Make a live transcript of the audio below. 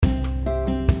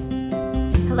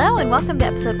Hello and welcome to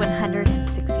episode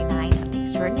 169 of the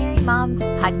Extraordinary Moms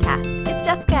Podcast. It's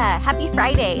Jessica. Happy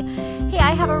Friday. Hey,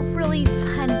 I have a really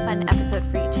fun episode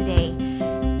for you today.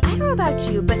 I don't know about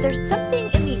you, but there's something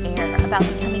in the air about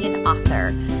becoming an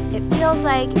author. It feels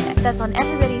like that's on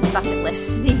everybody's bucket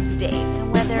list these days.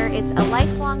 And whether it's a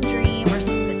lifelong dream or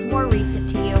something that's more recent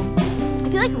to you, I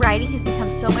feel like writing has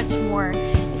become so much more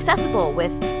accessible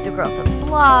with the growth of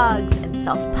blogs and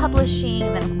self-publishing,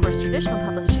 and then of course traditional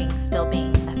publishing still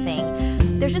being a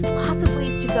thing. There's just lots of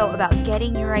ways to go about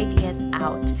getting your ideas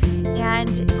out.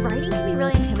 And writing can be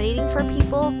really intimidating for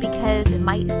people because it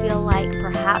might feel like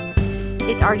perhaps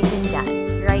it's already been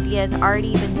done. Your idea has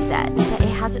already been said, but it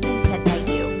hasn't been said by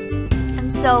you.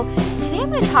 And so today I'm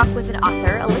going to talk with an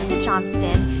author, Alyssa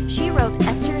Johnston. She wrote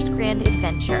Esther's Grand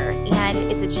Adventure, and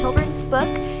it's a children's book.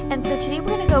 And so today we're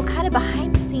going to go kind of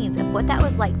behind the scenes of what that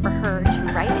was like for her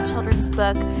to write a children's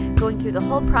book, going through the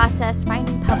whole process,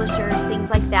 finding publishers, things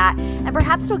like that. And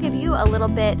perhaps it'll give you a little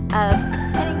bit of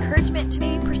an encouragement to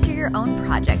maybe pursue your own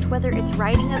project, whether it's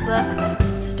writing a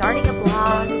book, starting a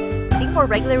blog, being more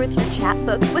regular with your chat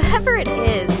books, whatever it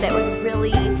is that would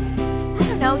really,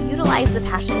 utilize the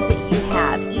passions that you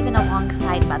have, even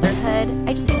alongside motherhood.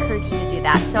 I just encourage you to do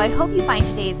that. So I hope you find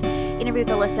today's interview with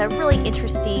Alyssa really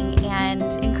interesting and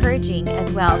encouraging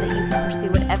as well, that you can pursue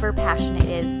whatever passion it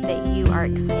is that you are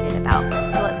excited about.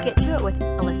 So let's get to it with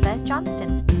Alyssa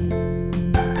Johnston.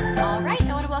 All right,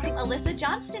 I want to welcome Alyssa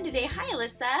Johnston today. Hi,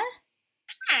 Alyssa.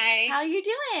 Hi. How are you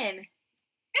doing?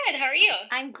 Good. How are you?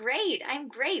 I'm great.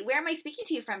 Where am I speaking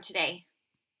to you from today?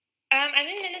 I'm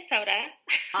in Minnesota.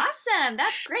 Awesome.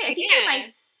 That's great. I think you're my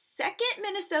second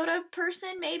Minnesota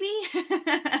person, maybe.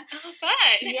 Oh,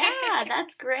 fun. Yeah,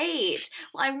 that's great.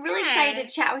 Well, I'm really excited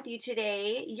to chat with you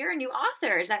today. You're a new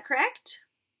author. Is that correct?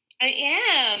 I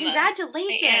am.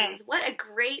 Congratulations. I am. What a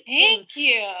great thing. Thank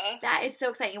you. That is so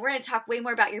exciting. We're going to talk way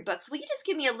more about your books. Will you just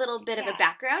give me a little bit of a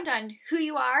background on who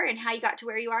you are and how you got to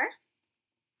where you are?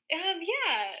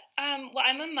 Well,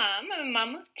 I'm a mom. I'm a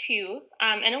mom of two,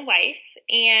 and a wife.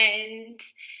 And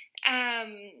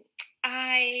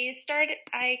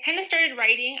I kind of started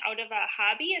writing out of a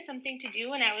hobby as something to do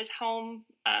when I was home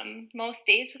most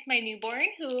days with my newborn,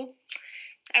 who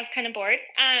I was kind of bored.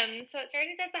 So it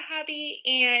started as a hobby,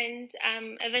 and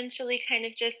eventually kind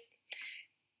of just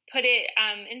put it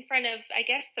in front of, I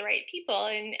guess, the right people,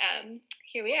 and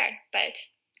here we are. But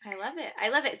I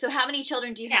love it. So how many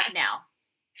children do you have now?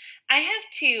 I have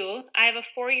two. I have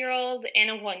a 4-year-old and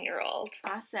a 1-year-old.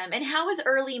 Awesome. And how was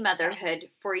early motherhood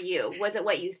for you? Was it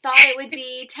what you thought it would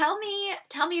be? Tell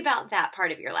me about that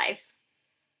part of your life.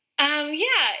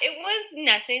 It was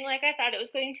nothing like I thought it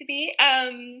was going to be.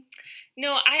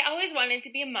 No, I always wanted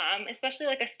to be a mom, especially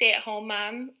like a stay-at-home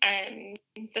mom.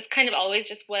 That's kind of always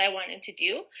just what I wanted to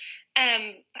do.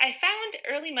 I found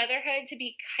early motherhood to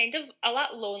be kind of a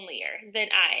lot lonelier than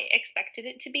I expected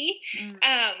it to be.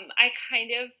 I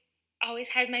kind of always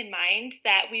had my mind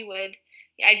that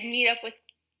I'd meet up with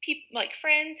people, like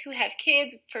friends who have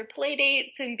kids, for play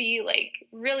dates and be like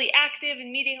really active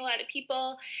and meeting a lot of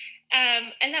people.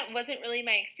 And that wasn't really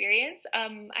my experience.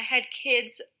 I had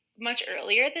kids much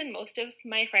earlier than most of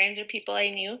my friends or people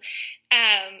I knew.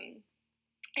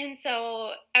 And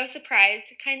so I was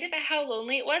surprised kind of at how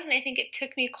lonely it was. And I think it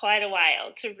took me quite a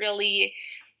while to really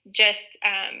just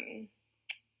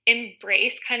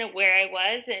embrace kind of where I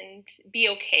was and be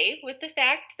okay with the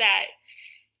fact that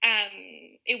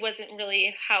it wasn't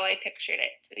really how I pictured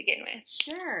it to begin with.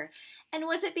 Sure. And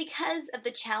was it because of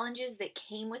the challenges that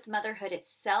came with motherhood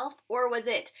itself, or was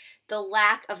it the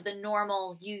lack of the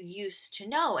normal you used to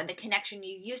know and the connection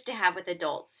you used to have with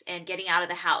adults and getting out of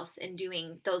the house and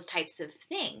doing those types of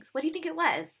things? What do you think it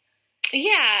was?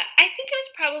 Yeah, I think it was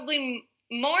probably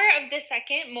more of the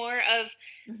second, more of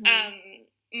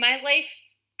my life.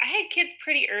 I had kids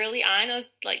pretty early on. I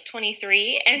was like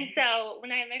 23. And so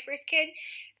when I had my first kid,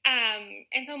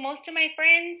 and so most of my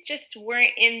friends just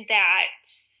weren't in that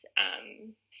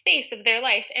space of their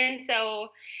life. And so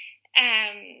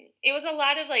it was a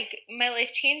lot of like, my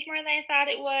life changed more than I thought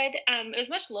it would. It was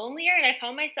much lonelier, and I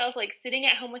found myself like sitting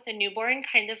at home with a newborn,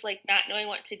 kind of like not knowing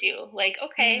what to do. Like,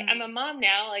 okay, I'm a mom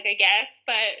now, like, I guess,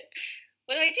 but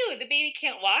what do? The baby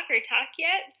can't walk or talk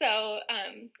yet. So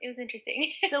it was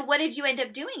interesting. So what did you end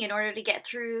up doing in order to get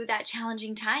through that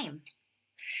challenging time?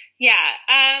 Yeah,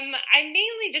 I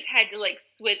mainly just had to like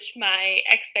switch my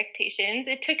expectations.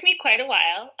 It took me quite a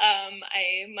while,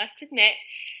 I must admit,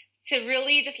 to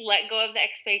really just let go of the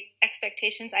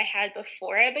expectations I had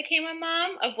before I became a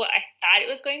mom of what I thought it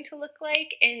was going to look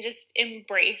like, and just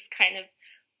embrace kind of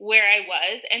where I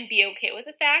was and be okay with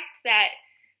the fact that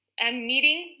I'm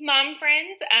meeting mom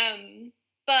friends,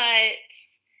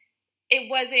 but it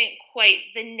wasn't quite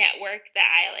the network that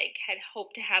I like had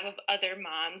hoped to have of other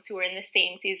moms who were in the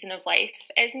same season of life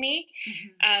as me.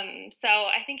 So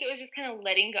I think it was just kind of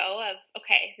letting go of,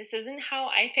 okay, this isn't how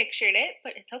I pictured it,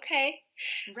 but it's okay.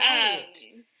 Right.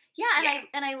 Yeah,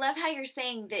 and I love how you're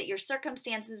saying that your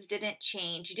circumstances didn't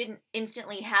change. You didn't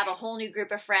instantly have a whole new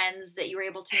group of friends that you were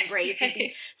able to embrace and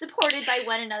be supported by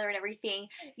one another and everything.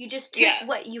 You just took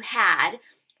what you had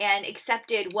and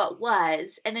accepted what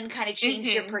was, and then kind of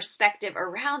changed your perspective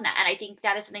around that. And I think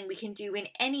that is something we can do in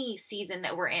any season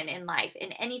that we're in life,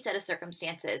 in any set of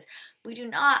circumstances. We do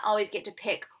not always get to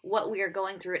pick what we are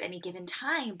going through at any given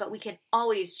time, but we can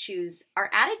always choose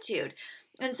our attitude.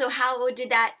 And so how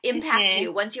did that impact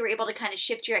you once you were able to kind of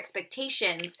shift your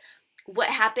expectations? What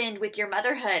happened with your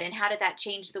motherhood, and how did that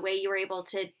change the way you were able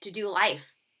to do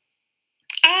life?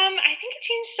 I think it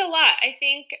changed a lot. I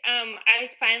think I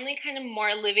was finally kind of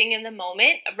more living in the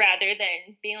moment rather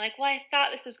than being like, well, I thought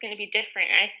this was going to be different.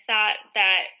 I thought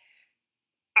that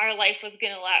our life was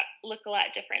going to look a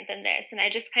lot different than this. And I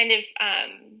just kind of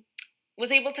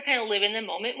was able to kind of live in the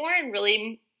moment more and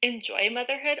really enjoy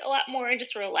motherhood a lot more and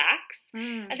just relax.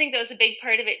 I think that was a big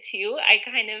part of it too. I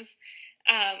kind of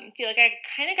feel like I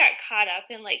kind of got caught up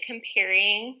in like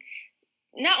comparing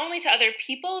not only to other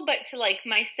people, but to like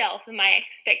myself and my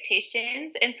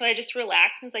expectations. And so I just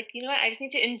relaxed and was like, you know what, I just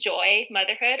need to enjoy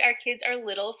motherhood. Our kids are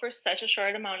little for such a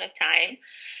short amount of time.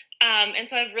 And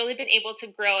so I've really been able to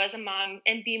grow as a mom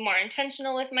and be more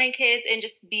intentional with my kids and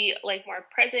just be like more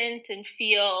present and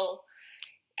feel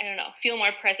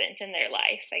more present in their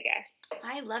life, I guess.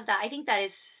 I love that. I think that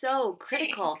is so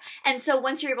critical. And so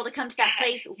once you're able to come to that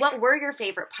place, what were your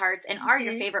favorite parts and are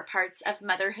your favorite parts of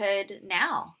motherhood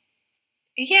now?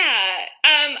 Yeah,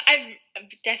 I've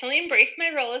definitely embraced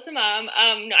my role as a mom.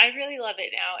 No, I really love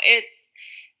it now. It's,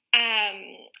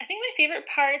 I think my favorite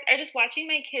parts are just watching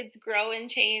my kids grow and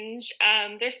change.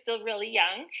 They're still really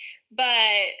young,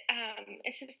 but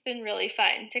it's just been really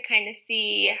fun to kind of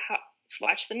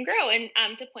watch them grow and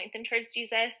to point them towards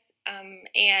Jesus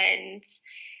and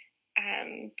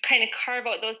kind of carve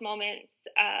out those moments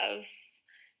of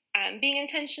being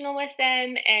intentional with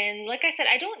them. And like I said,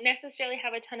 I don't necessarily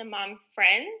have a ton of mom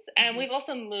friends. We've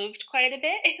also moved quite a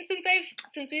bit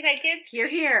since we've had kids.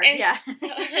 Here. And yeah.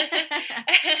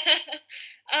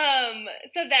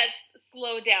 So that's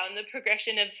slowed down the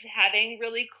progression of having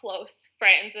really close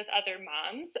friends with other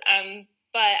moms.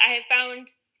 But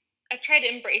I've tried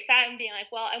to embrace that and being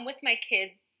like, well, I'm with my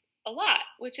kids a lot,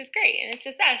 which is great. And it's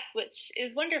just us, which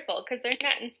is wonderful because they're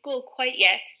not in school quite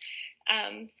yet.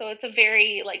 So it's a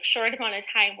very like short amount of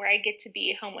time where I get to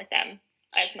be home with them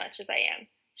as much as I am.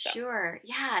 So. Sure.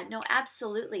 Yeah, no,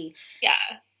 absolutely.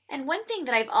 Yeah. And one thing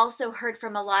that I've also heard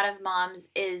from a lot of moms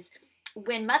is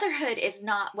when motherhood is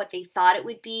not what they thought it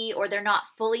would be, or they're not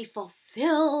fully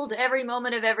fulfilled every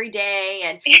moment of every day,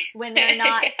 and when they're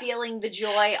not feeling the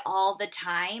joy all the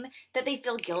time, that they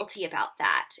feel guilty about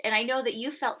that. And I know that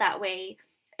you felt that way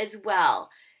as well.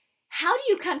 How do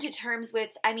you come to terms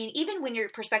with, I mean, even when your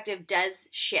perspective does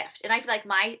shift, and I feel like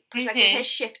my perspective has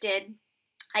shifted,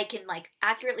 I can like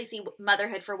accurately see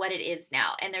motherhood for what it is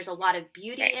now. And there's a lot of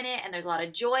beauty in it, and there's a lot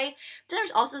of joy. But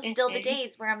there's also still the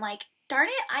days where I'm like, darn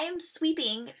it, I am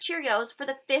sweeping Cheerios for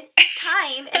the 5th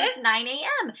time and it's 9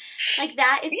 a.m. Like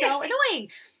that is so annoying.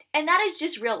 And that is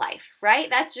just real life, right?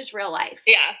 That's just real life.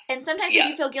 Yeah. And sometimes if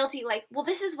you feel guilty, like, well,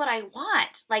 this is what I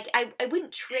want. Like, I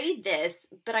wouldn't trade this,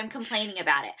 but I'm complaining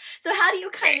about it. So how do you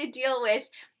kind of deal with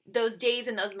those days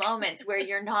and those moments where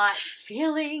you're not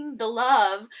feeling the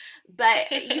love,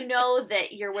 but you know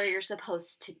that you're where you're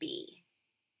supposed to be?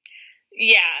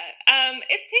 Yeah.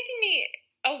 It's taken me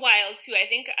a while too. I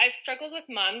think I've struggled with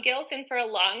mom guilt, and for a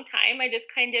long time, I just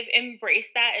kind of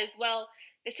embraced that as well.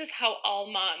 This is how all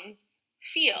moms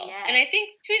feel. Yes. And I think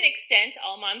to an extent,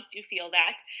 all moms do feel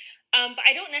that. But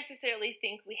I don't necessarily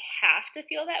think we have to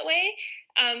feel that way.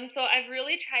 So I've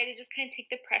really tried to just kind of take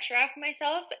the pressure off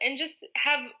myself and just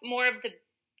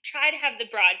try to have the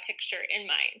broad picture in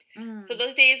mind. So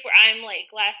those days where I'm like,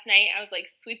 last night, I was like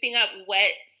sweeping up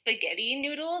wet spaghetti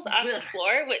noodles off the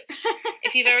floor, which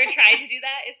if you've ever tried to do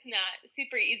that, it's not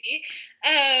super easy.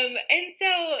 And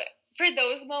so for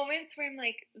those moments where I'm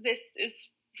like, this is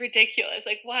ridiculous,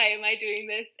 like, why am I doing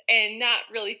this? And not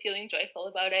really feeling joyful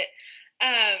about it.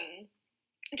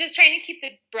 Just trying to keep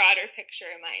the broader picture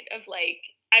in mind of like,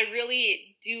 I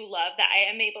really do love that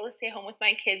I am able to stay home with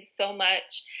my kids so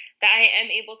much, that I am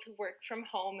able to work from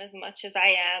home as much as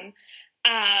I am.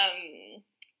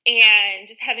 And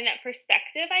just having that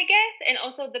perspective, I guess, and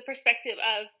also the perspective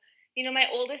of, you know, my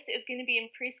oldest is going to be in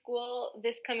preschool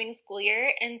this coming school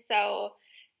year. And so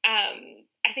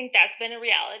I think that's been a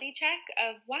reality check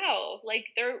of, wow, like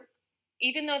they're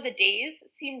even though the days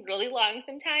seem really long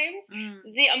sometimes,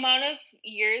 the amount of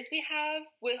years we have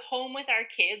with home with our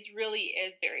kids really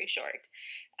is very short.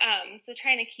 So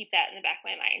trying to keep that in the back of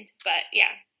my mind. But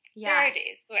yeah. There are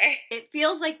days where it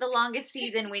feels like the longest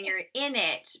season when you're in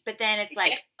it, but then it's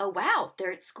like, oh wow,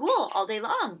 they're at school all day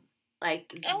long.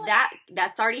 Like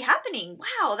that's already happening.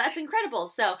 Wow, that's incredible.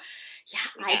 So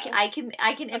yeah, I can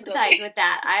empathize with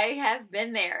that. I have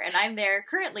been there and I'm there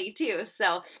currently too.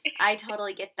 So I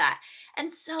totally get that.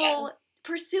 And so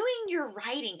pursuing your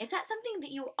writing, is that something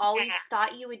that you always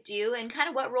thought you would do? And kind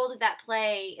of what role did that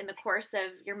play in the course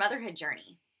of your motherhood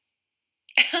journey?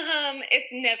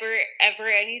 It's never ever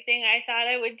anything I thought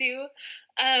I would do.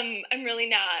 I'm really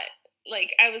not,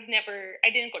 like, I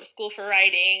didn't go to school for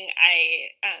writing.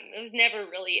 It was never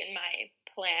really in my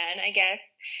plan, I guess.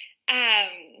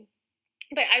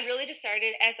 But I really just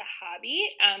started as a hobby,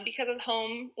 because I was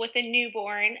home with a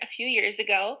newborn a few years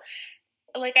ago.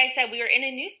 Like I said, we were in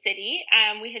a new city.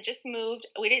 We had just moved.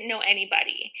 We didn't know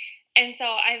anybody. And so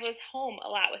I was home a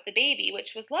lot with the baby,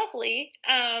 which was lovely.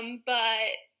 But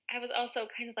I was also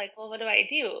kind of like, well, what do I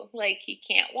do? Like, he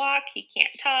can't walk, he can't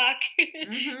talk.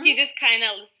 He just kind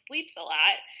of sleeps a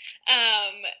lot.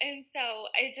 And so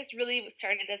I just really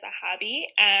started as a hobby,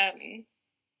 and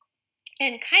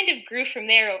kind of grew from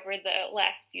there over the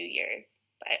last few years.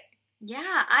 But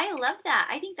yeah, I love that.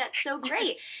 I think that's so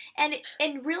great. and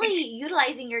really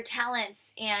utilizing your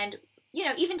talents and, you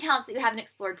know, even talents that you haven't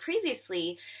explored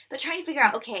previously, but trying to figure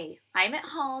out, okay, I'm at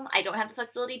home. I don't have the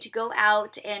flexibility to go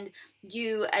out and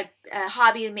do a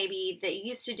hobby maybe that you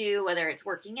used to do, whether it's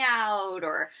working out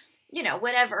or, you know,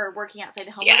 whatever, working outside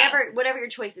the home, whatever your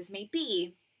choices may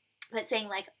be. But saying,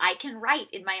 like, I can write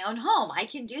in my own home. I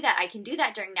can do that. I can do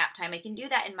that during nap time. I can do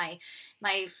that in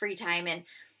my free time. And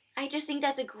I just think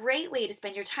that's a great way to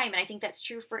spend your time. And I think that's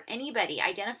true for anybody,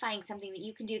 identifying something that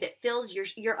you can do that fills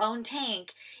your own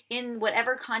tank in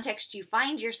whatever context you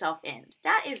find yourself in.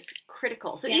 That is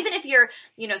critical. So even if you're,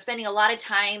 you know, spending a lot of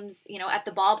times, you know, at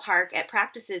the ballpark at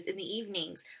practices in the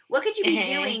evenings, what could you be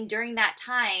doing during that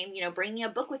time? You know, bringing a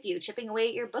book with you, chipping away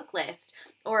at your book list,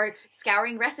 or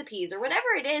scouring recipes, or whatever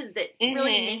it is that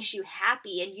really makes you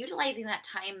happy, and utilizing that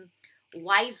time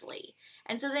wisely.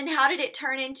 And so then how did it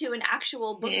turn into an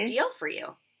actual book deal for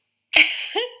you?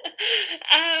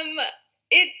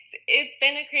 It's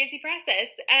been a crazy process.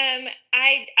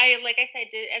 I like I said,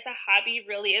 did it as a hobby,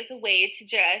 really as a way to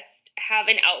just have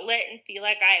an outlet and feel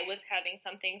like I was having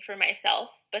something for myself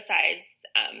besides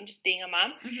just being a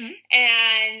mom.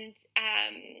 And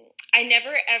I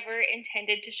never ever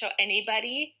intended to show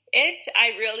anybody it.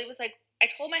 I really was like, I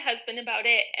told my husband about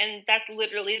it, and that's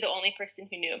literally the only person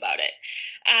who knew about it.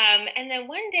 And then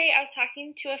one day I was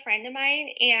talking to a friend of mine,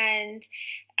 and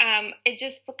it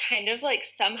just kind of like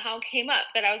somehow came up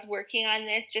that I was working on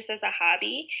this just as a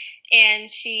hobby, and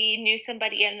she knew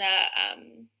somebody in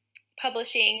the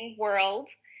publishing world.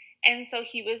 And so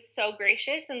he was so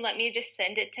gracious and let me just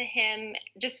send it to him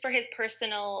just for his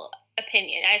personal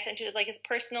opinion. I sent it like his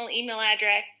personal email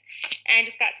address, and I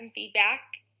just got some feedback.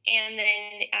 And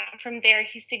then from there,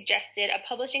 he suggested a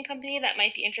publishing company that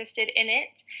might be interested in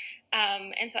it.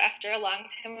 And so after a long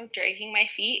time of dragging my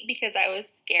feet because I was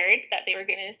scared that they were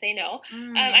going to say no,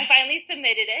 I finally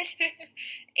submitted it.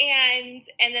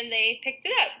 and then they picked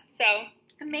it up. So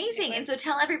amazing. And so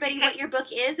tell everybody what your book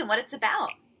is and what it's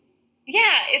about.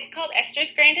 Yeah, it's called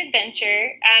Esther's Grand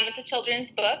Adventure. It's a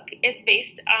children's book. It's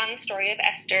based on the story of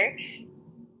Esther.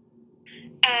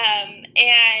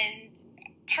 And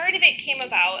part of it came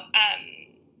about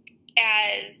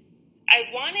as I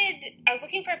was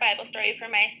looking for a Bible story for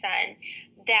my son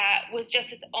that was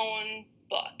just its own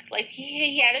book. Like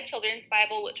he had a children's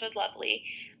Bible, which was lovely,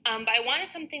 but I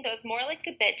wanted something that was more like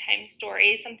a bedtime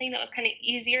story, something that was kind of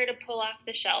easier to pull off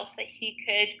the shelf that he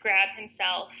could grab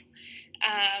himself,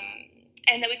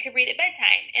 and that we could read at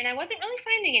bedtime. And I wasn't really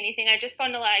finding anything. I just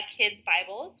found a lot of kids'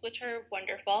 Bibles, which are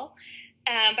wonderful.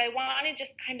 But I wanted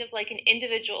just kind of like an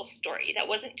individual story that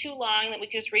wasn't too long, that we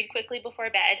could just read quickly before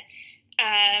bed.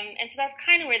 And so that's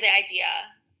kind of where the idea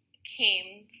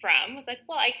came from. I was like,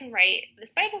 well, I can write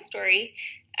this Bible story.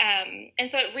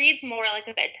 And so it reads more like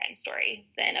a bedtime story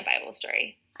than a Bible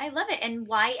story. I love it. And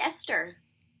why Esther?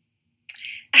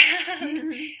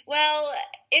 Well,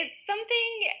 it's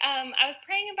something, I was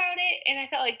praying about it, and I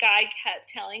felt like God kept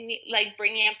telling me, like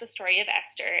bringing up the story of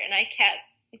Esther, and I kept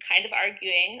kind of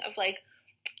arguing of like,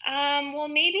 well,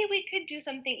 maybe we could do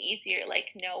something easier, like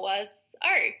Noah's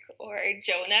Ark or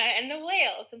Jonah and the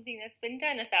whale, something that's been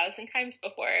done 1,000 times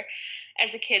before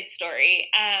as a kid's story.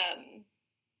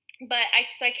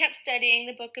 So I kept studying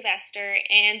the book of Esther,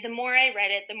 and the more I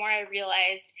read it, the more I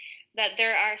realized that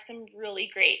there are some really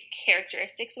great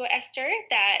characteristics about Esther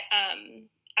that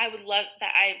I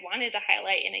wanted to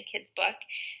highlight in a kid's book,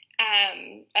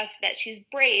 of that she's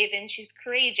brave and she's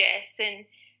courageous and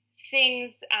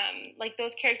things like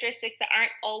those characteristics that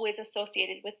aren't always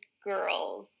associated with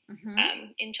girls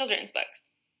in children's books.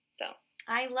 So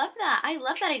I love that. I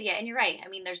love that idea. And you're right. I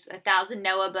mean, there's 1,000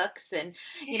 Noah books and,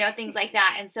 things like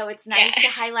that. And so it's nice to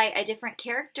highlight a different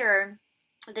character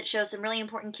that shows some really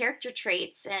important character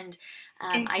traits. And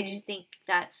I just think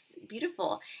that's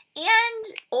beautiful. And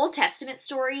Old Testament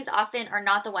stories often are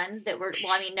not the ones that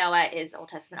Noah is Old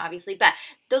Testament, obviously, but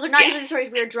those are not usually the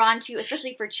stories we're drawn to,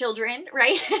 especially for children,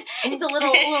 right? It's a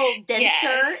little denser.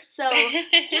 Yes. So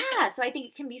I think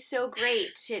it can be so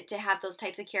great to have those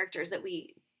types of characters that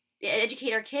we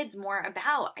educate our kids more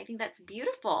about. I think that's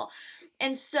beautiful.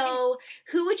 And so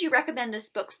who would you recommend this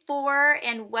book for,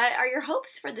 and what are your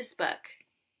hopes for this book?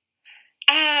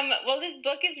 Well, this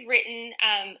book is written,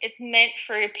 it's meant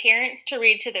for parents to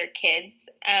read to their kids.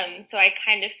 So I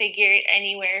kind of figured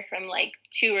anywhere from like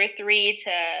 2 or 3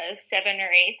 to 7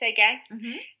 or 8, I guess.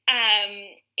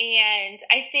 And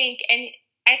I think, and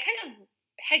I kind of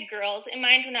had girls in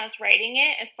mind when I was writing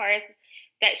it, as far as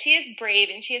that she is brave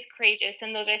and she is courageous.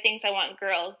 And those are things I want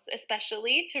girls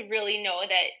especially to really know,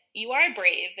 that you are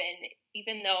brave. And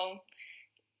even though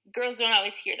girls don't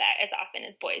always hear that as often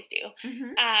as boys do.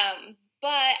 But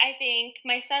I think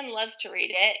my son loves to read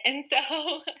it, and so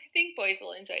I think boys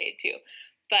will enjoy it too.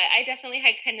 But I definitely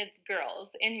had kind of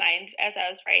girls in mind as I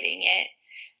was writing it.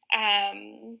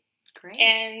 Great.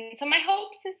 And so my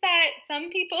hopes is that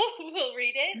some people will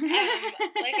read it.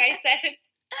 Like I said,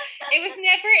 it was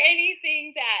never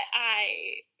anything that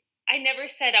I never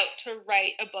set out to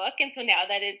write a book, and so now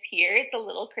that it's here, it's a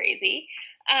little crazy.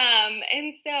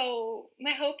 And so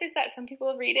my hope is that some people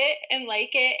will read it and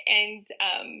like it,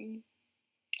 and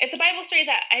it's a Bible story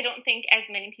that I don't think as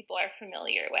many people are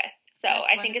familiar with. So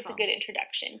I think it's a good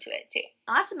introduction to it too.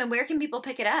 Awesome. And where can people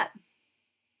pick it up?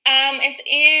 It's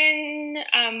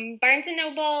in Barnes &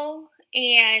 Noble,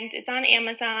 and it's on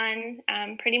Amazon,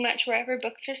 pretty much wherever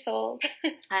books are sold.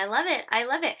 I love it. I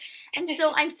love it. And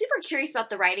so I'm super curious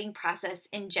about the writing process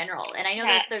in general. And I know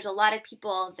that there's a lot of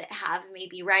people that have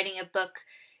maybe writing a book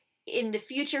in the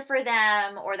future for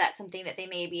them, or that's something that they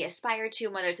maybe aspire to,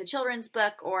 whether it's a children's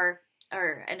book or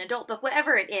an adult book,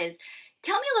 whatever it is.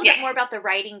 Tell me a little bit more about the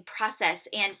writing process,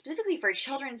 and specifically for a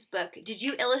children's book. Did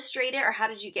you illustrate it, or how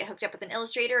did you get hooked up with an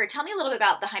illustrator? Or tell me a little bit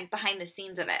about the behind the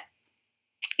scenes of it.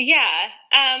 Yeah.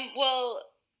 Well,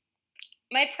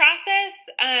 my process,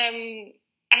 I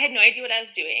had no idea what I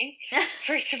was doing,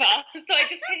 first of all. So I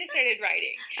just kind of started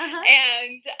writing.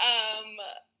 And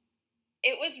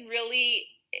it was really,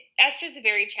 Esther's a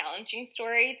very challenging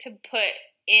story to put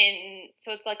in,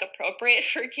 so it's like appropriate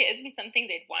for kids and something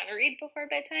they'd want to read before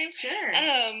bedtime. Sure.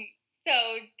 So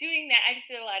doing that, I just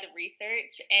did a lot of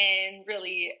research, and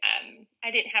really,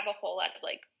 I didn't have a whole lot of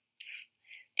like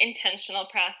intentional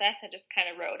process. I just kind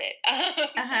of wrote it.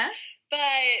 But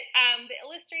the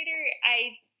illustrator,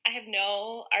 I have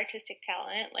no artistic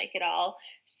talent, like at all.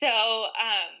 So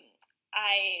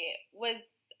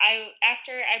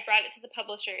after I brought it to the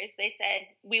publishers, they said,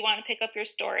 we want to pick up your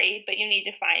story, but you need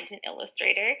to find an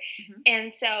illustrator.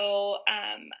 And so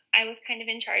I was kind of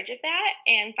in charge of that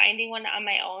and finding one on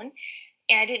my own,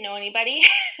 and I didn't know anybody.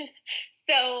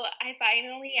 So I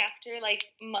finally, after like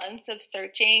months of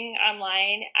searching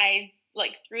online, I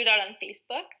like threw it out on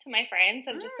Facebook to my friends.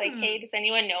 I'm just like, hey, does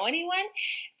anyone know anyone?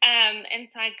 And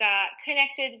so I got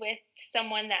connected with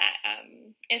someone that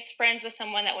is friends with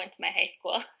someone that went to my high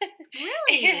school.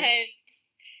 Really? And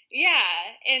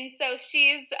and so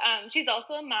she's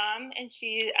also a mom, and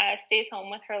she stays home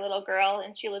with her little girl,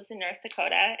 and she lives in North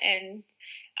Dakota. And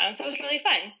so it was really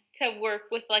fun to work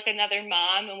with like another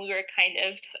mom, and we were kind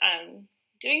of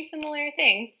doing similar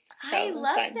things. So I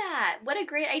love that. What a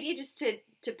great idea, just to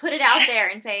put it out there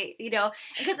and say,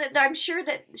 because I'm sure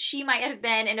that she might have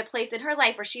been in a place in her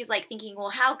life where she's like thinking,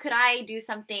 well, how could I do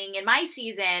something in my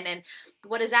season, and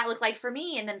what does that look like for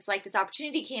me? And then it's like this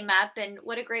opportunity came up, and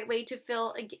what a great way to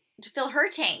fill her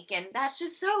tank. And that's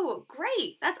just so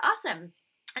great. That's awesome.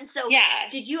 And so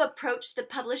did you approach the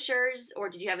publishers, or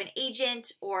did you have an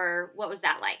agent, or what was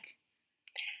that like?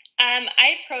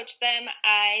 I approached them.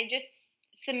 I just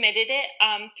submitted it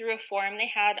through a form they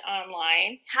had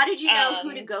online. How did you know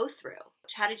who to go through?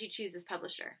 How did you choose this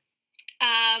publisher?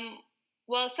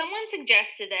 Well, someone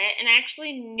suggested it, and I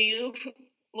actually knew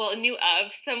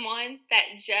of someone that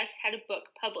just had a book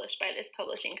published by this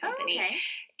publishing company. Oh, okay.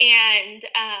 And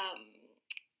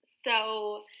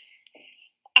so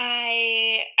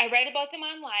I read about them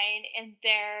online, and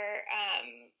they're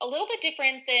a little bit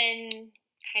different than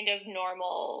kind of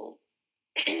normal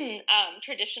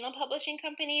traditional publishing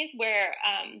companies where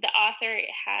the author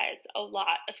has a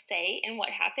lot of say in what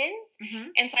happens.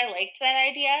 And so I liked that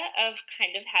idea of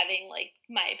kind of having like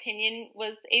my opinion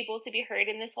was able to be heard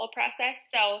in this whole process.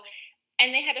 So,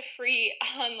 and they had a free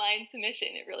online submission.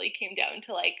 It really came down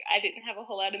to like I didn't have a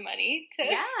whole lot of money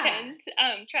to spend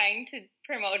trying to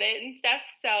promote it and stuff.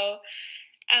 So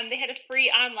they had a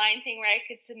free online thing where I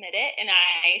could submit it, and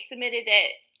I submitted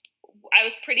it. I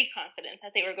was pretty confident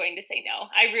that they were going to say no.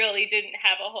 I really didn't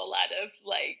have a whole lot of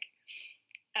like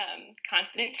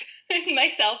confidence in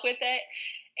myself with it.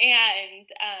 And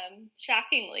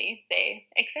shockingly, they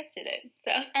accepted it.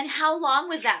 So. And how long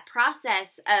was that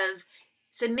process of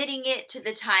submitting it to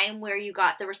the time where you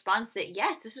got the response that,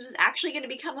 yes, this was actually going to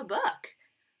become a book?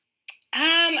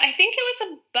 I think it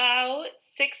was about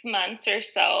 6 months or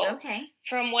so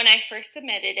from when I first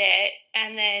submitted it.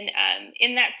 And then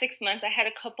in that 6 months, I had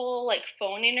a couple like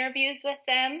phone interviews with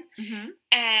them.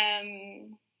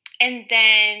 And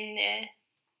then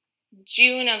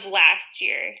June of last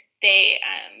year,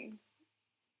 I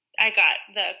got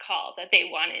the call that they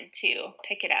wanted to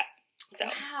pick it up. So.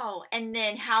 Wow. And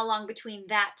then how long between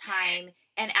that time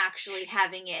and actually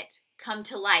having it come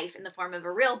to life in the form of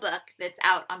a real book that's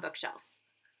out on bookshelves?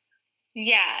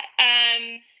 Yeah.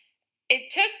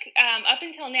 It took up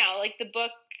until now, like the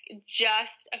book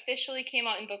just officially came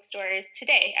out in bookstores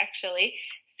today, actually.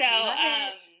 So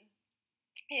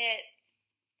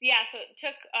so it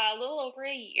took a little over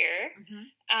a year,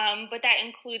 but that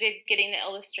included getting the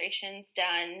illustrations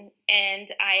done,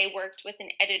 and I worked with an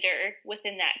editor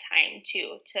within that time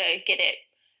too to get it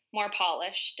more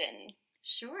polished and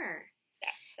sure.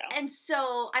 So. And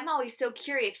so I'm always so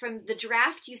curious, from the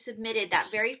draft you submitted that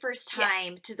very first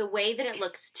time to the way that it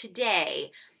looks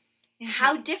today,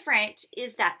 how different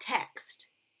is that text?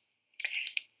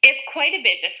 It's quite a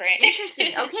bit different.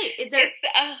 Interesting. Okay.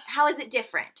 How is it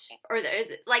different? Or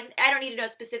like, I don't need to know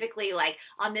specifically like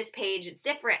on this page it's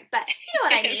different, but you know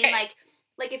what I mean? Right.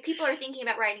 Like if people are thinking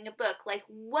about writing a book, like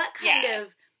what kind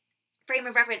of frame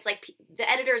of reference, like the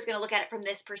editor is going to look at it from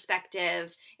this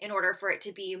perspective in order for it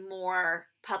to be more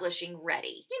publishing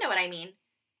ready. You know what I mean?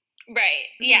 Right.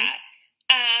 Yeah.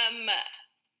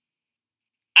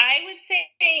 I would say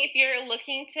if you're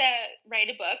looking to write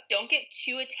a book, don't get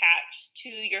too attached to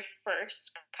your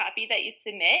first copy that you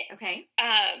submit. Okay.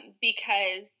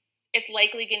 Because it's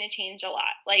likely going to change a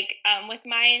lot. Like with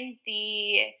mine,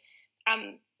 the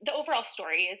overall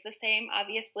story is the same,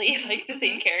 obviously, like the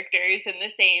same characters and the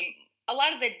same. A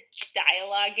lot of the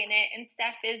dialogue in it and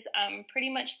stuff is pretty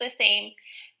much the same.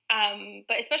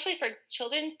 But especially for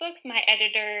children's books, my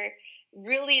editor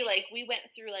really, like, we went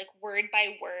through, like, word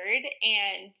by word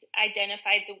and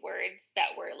identified the words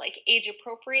that were, like, age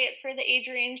appropriate for the age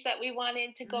range that we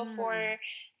wanted to go for.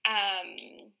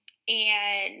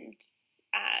 And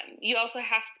you also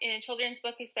have, in a children's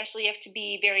book especially, you have to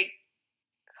be very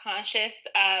conscious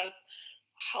of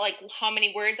how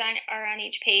many words are on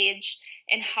each page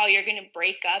and how you're going to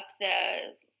break up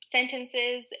the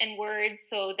sentences and words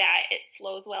so that it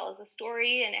flows well as a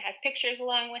story and it has pictures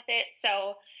along with it.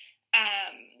 So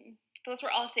those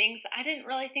were all things that I didn't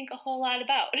really think a whole lot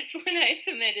about when I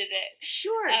submitted it.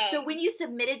 Sure. So when you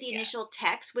submitted the initial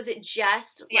text, was it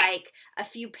just like a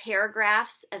few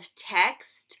paragraphs of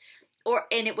text,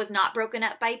 and it was not broken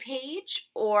up by page,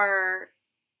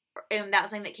 and that was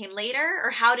something that came later,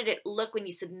 or how did it look when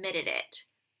you submitted it?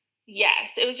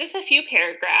 Yes, it was just a few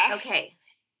paragraphs. Okay.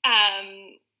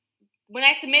 When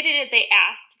I submitted it, they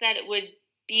asked that it would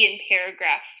be in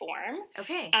paragraph form.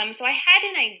 Okay. So I had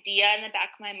an idea in the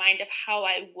back of my mind of how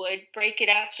I would break it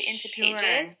up into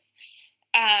pages.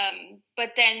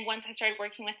 But then once I started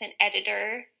working with an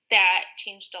editor, that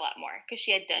changed a lot more because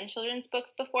she had done children's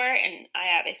books before and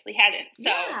I obviously hadn't.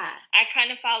 So I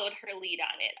kind of followed her lead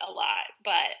on it a lot.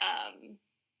 But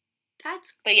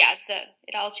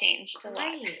it all changed a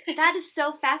lot. That is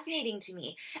so fascinating to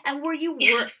me. And were you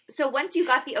so once you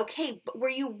got the okay, were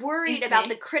you worried about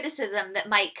the criticism that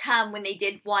might come when they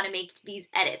did want to make these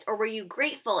edits, or were you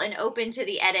grateful and open to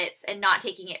the edits and not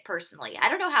taking it personally? I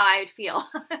don't know how I would feel.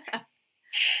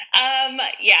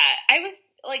 I was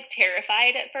like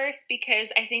terrified at first because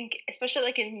I think, especially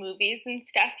like in movies and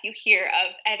stuff, you hear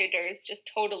of editors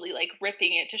just totally like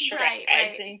ripping it to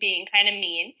shreds and being kind of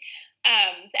mean.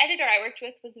 The editor I worked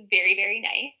with was very, very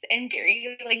nice and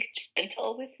very like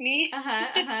gentle with me,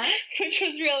 which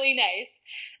was really nice.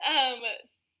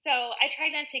 So I tried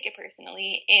not to take it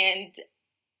personally, and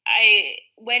I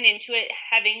went into it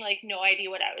having like no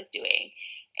idea what I was doing.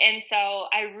 And so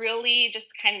I really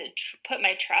just kind of put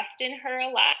my trust in her a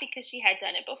lot because she had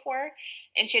done it before.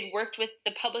 And she had worked with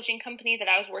the publishing company that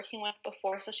I was working with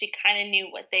before. So she kind of knew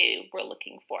what they were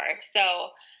looking for. So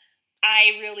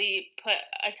I really put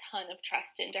a ton of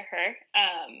trust into her.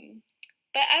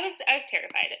 But I was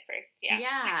terrified at first.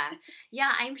 Yeah.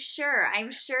 Yeah. I'm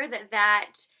sure that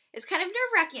is kind of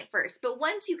nerve-wracking at first, but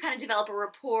once you kind of develop a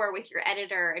rapport with your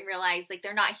editor and realize like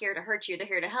they're not here to hurt you, they're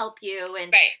here to help you,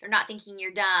 and right. They're not thinking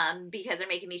you're dumb because they're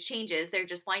making these changes. They're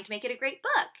just wanting to make it a great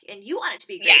book, and you want it to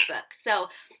be a great book. So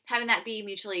having that be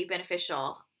mutually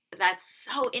beneficial, that's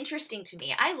so interesting to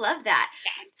me. I love that.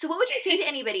 Yeah. So what would you say to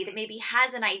anybody that maybe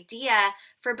has an idea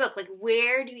for a book? Like,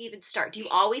 where do you even start? Do you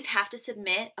always have to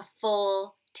submit a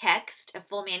full text, a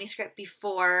full manuscript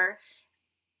before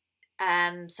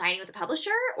signing with a publisher,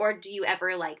 or do you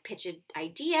ever like pitch an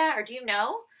idea, or do you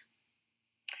know?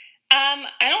 I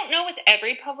don't know with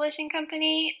every publishing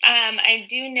company. I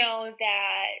do know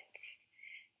that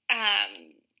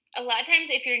a lot of times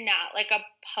if you're not like a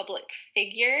public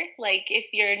figure, like if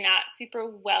you're not super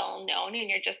well known and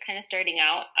you're just kind of starting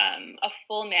out, a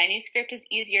full manuscript is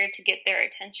easier to get their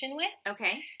attention with.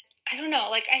 Okay. I don't know.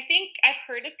 Like, I think I've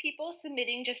heard of people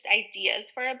submitting just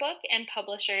ideas for a book and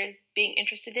publishers being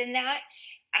interested in that.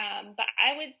 But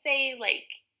I would say, like,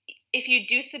 if you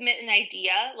do submit an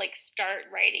idea, like, start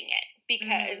writing it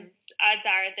because odds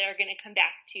are they're going to come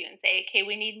back to you and say, okay,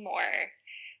 we need more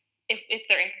if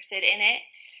they're interested in it.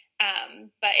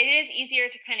 But it is easier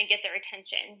to kind of get their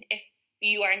attention if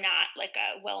you are not, like,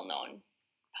 a well-known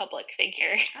public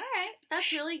figure. All right.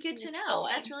 That's really good to know.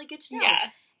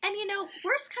 Yeah. And,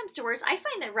 worst comes to worst, I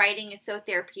find that writing is so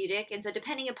therapeutic. And so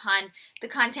depending upon the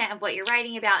content of what you're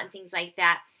writing about and things like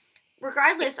that,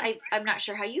 regardless, I'm not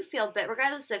sure how you feel, but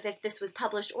regardless of if this was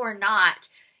published or not,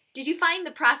 did you find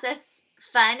the process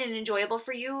fun and enjoyable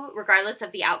for you, regardless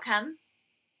of the outcome?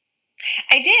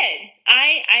 I did.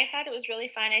 I thought it was really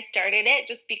fun. I started it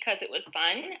just because it was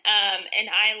fun. And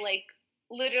I, like,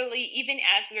 literally, even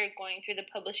as we were going through the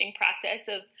publishing process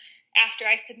of after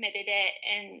I submitted it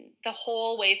and the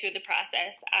whole way through the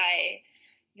process, I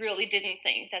really didn't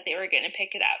think that they were going to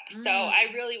pick it up. So I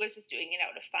really was just doing it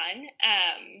out of fun.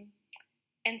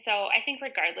 And so I think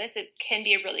regardless, it can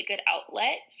be a really good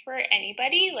outlet for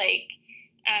anybody, like,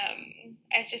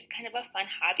 as just kind of a fun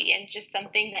hobby and just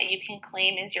something that you can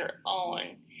claim as your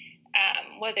own,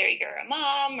 whether you're a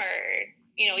mom or,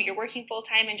 you're working full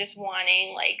time and just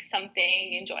wanting like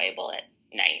something enjoyable at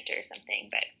night or something.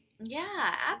 But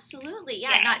yeah, absolutely.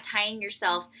 Yeah, not tying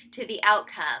yourself to the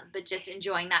outcome, but just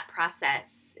enjoying that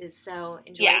process is so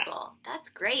enjoyable. Yeah. That's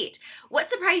great. What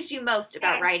surprised you most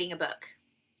about writing a book?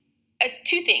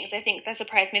 Two things, I think, that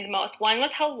surprised me the most. One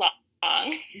was how long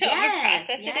of a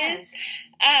process it is.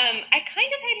 I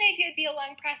kind of had an idea it'd be a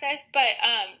long process, but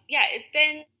it's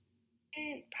been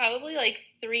probably like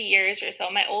 3 years or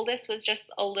so. My oldest was just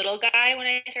a little guy when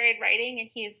I started writing, and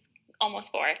he's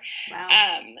almost 4. Wow.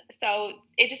 So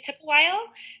it just took a while.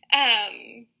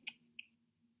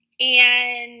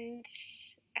 And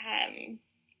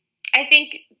I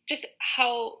think just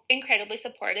how incredibly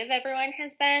supportive everyone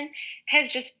has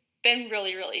just been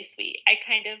really, really sweet. I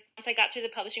kind of, once I got through the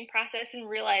publishing process and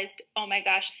realized, oh my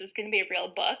gosh, this is going to be a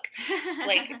real book.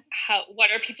 Like,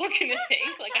 what are people going to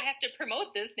think? Like, I have to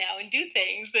promote this now and do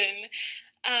things.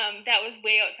 And that was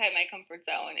way outside my comfort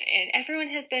zone. And everyone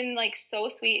has been like so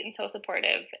sweet and so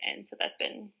supportive. And so that's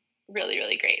been really,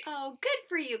 really great. Oh, good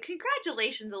for you.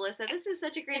 Congratulations, Alyssa. This is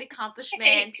such a great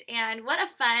accomplishment. And what a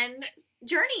fun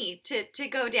journey to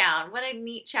go down. What a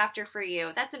neat chapter for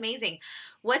you. That's amazing.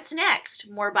 What's next?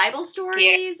 More Bible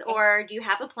stories, or do you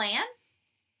have a plan?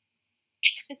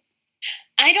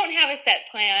 I don't have a set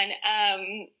plan.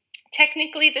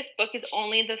 Technically, this book is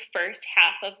only the first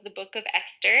half of the book of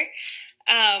Esther,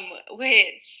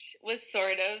 which was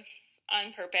sort of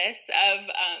on purpose of,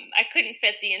 I couldn't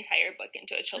fit the entire book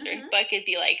into a children's book. It'd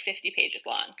be like 50 pages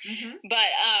long. But,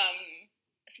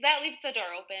 so that leaves the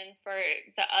door open for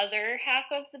the other half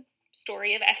of the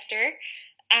story of Esther.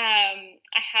 I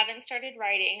haven't started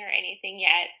writing or anything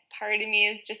yet. Part of me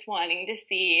is just wanting to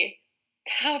see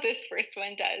how this first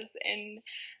one does and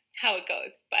how it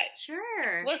goes, but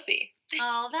sure, we'll see.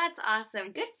 Oh, that's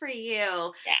awesome. Good for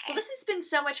you. Yeah. Well, this has been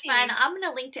so much fun. I'm going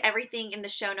to link to everything in the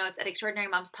show notes at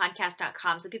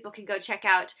extraordinarymomspodcast.com so people can go check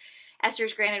out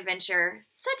Esther's Grand Adventure.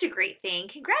 Such a great thing.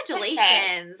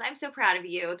 Congratulations. I'm so proud of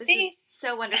you. This is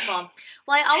so wonderful.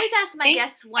 Well, I always ask my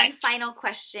guests one final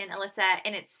question, Alyssa,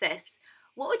 and it's this.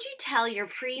 What would you tell your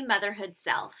pre-motherhood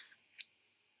self?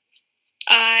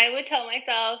 I would tell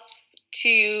myself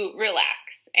to relax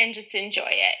and just enjoy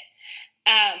it.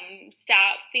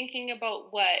 Stop thinking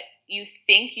about what you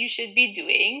think you should be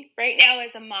doing right now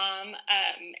as a mom,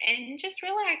 and just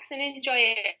relax and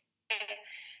enjoy it.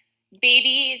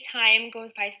 Baby time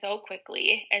goes by so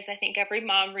quickly, as I think every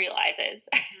mom realizes.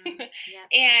 Mm-hmm. Yeah.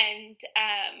 And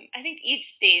I think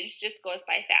each stage just goes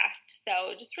by fast.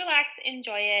 So just relax,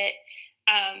 enjoy it.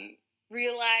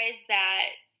 Realize that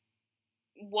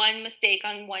one mistake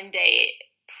on one day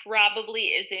probably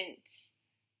isn't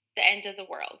the end of the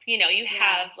world. You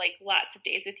have like lots of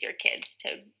days with your kids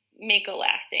to make a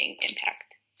lasting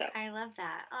impact. So I love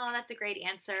that. Oh, that's a great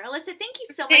answer. Alyssa, thank you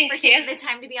so much for taking the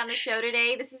time to be on the show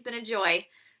today. This has been a joy.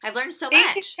 I've learned so much.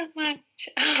 Thank you so much.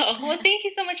 Oh, well, thank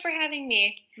you so much for having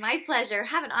me. My pleasure.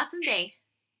 Have an awesome day.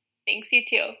 Thanks, you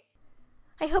too.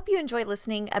 I hope you enjoyed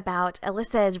listening about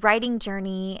Alyssa's writing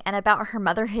journey and about her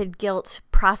motherhood guilt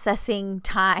processing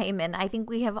time. And I think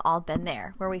we have all been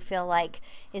there, where we feel like,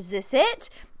 is this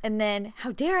it? And then,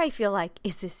 how dare I feel like,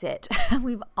 is this it?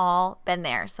 We've all been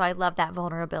there. So I love that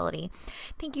vulnerability.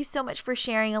 Thank you so much for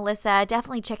sharing, Alyssa.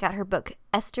 Definitely check out her book,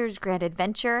 Esther's Grand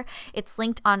Adventure. It's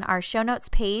linked on our show notes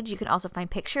page. You can also find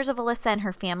pictures of Alyssa and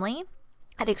her family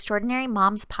at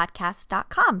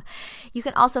extraordinarymomspodcast.com. You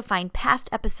can also find past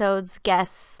episodes,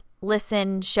 guests,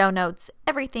 listen, show notes,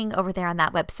 everything over there on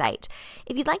that website.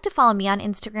 If you'd like to follow me on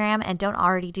Instagram and don't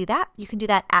already do that, you can do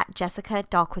that at Jessica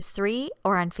Dahlquist3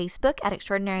 or on Facebook at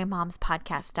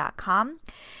extraordinarymomspodcast.com.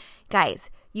 Guys,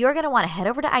 you're going to want to head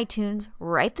over to iTunes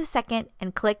right this second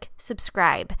and click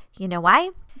subscribe. You know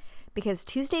why? Because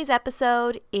Tuesday's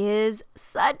episode is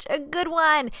such a good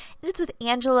one. It's with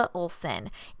Angela Olsen.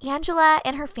 Angela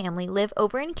and her family live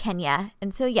over in Kenya.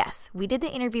 And so, yes, we did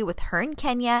the interview with her in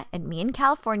Kenya and me in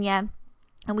California.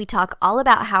 And we talk all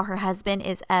about how her husband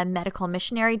is a medical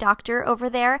missionary doctor over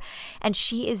there. And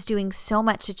she is doing so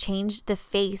much to change the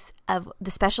face of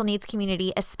the special needs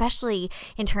community, especially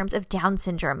in terms of Down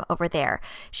syndrome over there.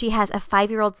 She has a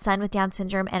 5-year-old son with Down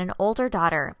syndrome and an older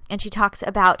daughter. And she talks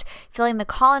about feeling the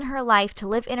call in her life to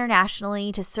live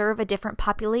internationally, to serve a different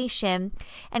population,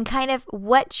 and kind of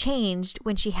what changed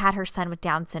when she had her son with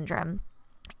Down syndrome.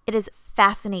 It is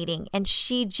fascinating. And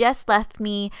she just left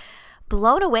me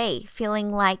blown away,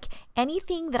 feeling like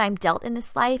anything that I'm dealt in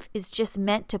this life is just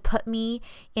meant to put me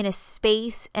in a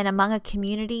space and among a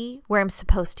community where I'm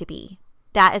supposed to be.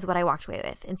 That is what I walked away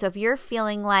with. And so if you're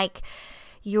feeling like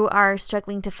you are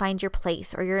struggling to find your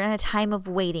place, or you're in a time of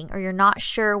waiting, or you're not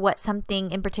sure what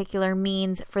something in particular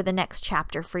means for the next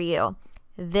chapter for you,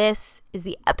 this is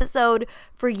the episode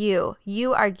for you.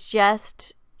 You're going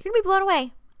to be blown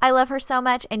away. I love her so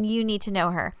much, and you need to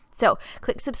know her. So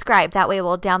click subscribe. That way it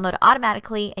will download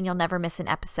automatically and you'll never miss an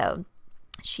episode.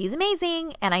 She's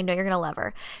amazing, and I know you're going to love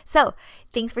her. So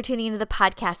thanks for tuning into the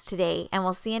podcast today, and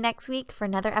we'll see you next week for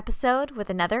another episode with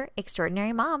another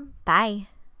extraordinary mom. Bye.